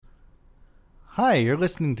Hi, you're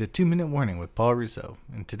listening to 2 Minute Warning with Paul Russo,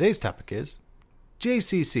 and today's topic is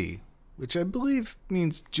JCC, which I believe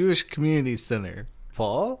means Jewish Community Center.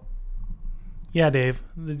 Paul? Yeah, Dave,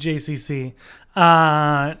 the JCC.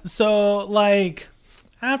 After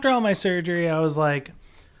all my surgery, I was like,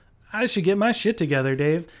 I should get my shit together,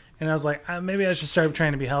 Dave. And I was like, maybe I should start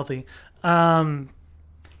trying to be healthy. You know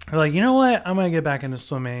what? I'm going to get back into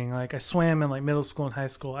swimming. Like, I swam in, middle school and high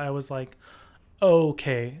school. I was,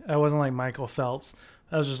 okay. I wasn't like Michael Phelps.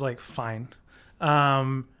 I was just, fine.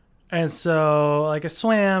 And so, I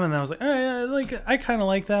swam, and I was like, all right, I kind of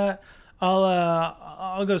like that.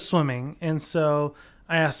 I'll go swimming. And so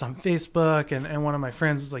I asked on Facebook, and one of my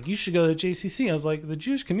friends was like, you should go to JCC. I was like, the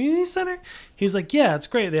Jewish Community Center? He's like, yeah, it's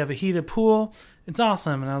great. They have a heated pool. It's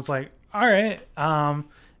awesome. And I was like, all right.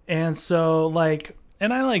 And so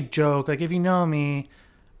and I joke, if you know me,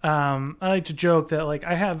 I like to joke that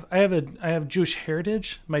I have Jewish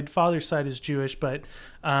heritage. My father's side is Jewish, but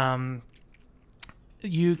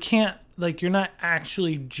you can't you're not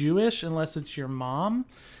actually Jewish unless it's your mom.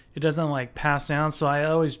 It doesn't pass down. So I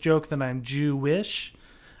always joke that I'm Jewish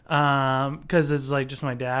because it's just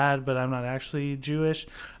my dad, but I'm not actually Jewish.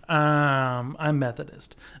 I'm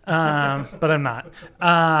Methodist, but I'm not.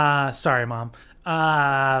 Sorry, Mom.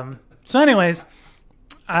 So anyways,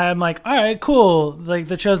 I'm like, all right, cool.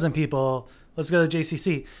 The chosen people. Let's go to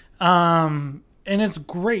JCC. And it's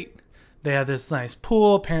great. They have this nice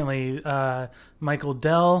pool. Apparently, Michael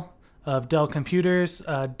Dell of Dell Computers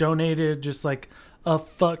donated just a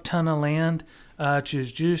fuck ton of land to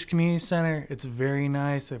his Jewish Community Center. It's very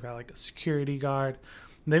nice. They've got a security guard.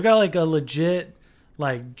 They've got a legit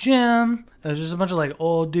gym. There's just a bunch of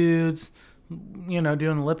old dudes, doing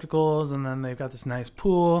ellipticals, and then they've got this nice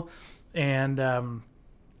pool, and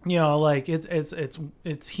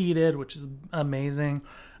it's heated, which is amazing.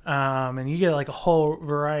 And you get a whole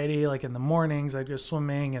variety. In the mornings, I'd go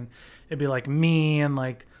swimming, and it'd be me and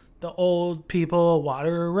the old people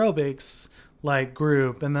water aerobics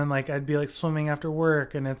group, and then I'd be swimming after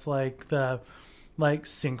work, and it's the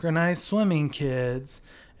synchronized swimming kids,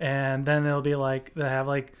 and then they'll be they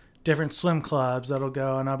have different swim clubs that'll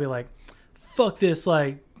go, and I'll be fuck this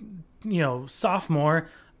sophomore,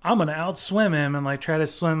 I'm gonna outswim him and try to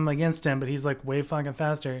swim against him, but he's way fucking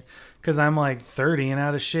faster because I'm 30 and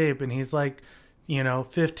out of shape, and he's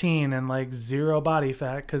 15 and zero body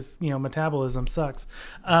fat because metabolism sucks.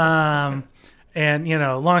 And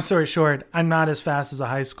long story short, I'm not as fast as a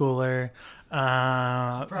high schooler.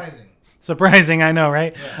 Surprising, I know,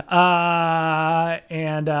 right? Yeah.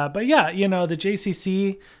 But yeah, the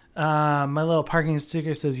JCC, my little parking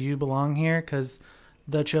sticker says "You belong here" because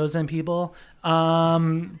the chosen people.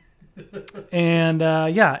 Yeah,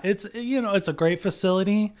 it's it's a great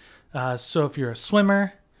facility. So if you're a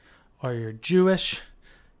swimmer or you're Jewish,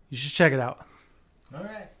 you should check it out. All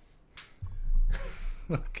right.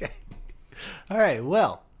 Okay. All right.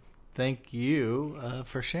 Well, thank you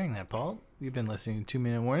for sharing that, Paul. You've been listening to 2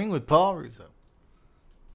 Minute Warning with Paul Russo.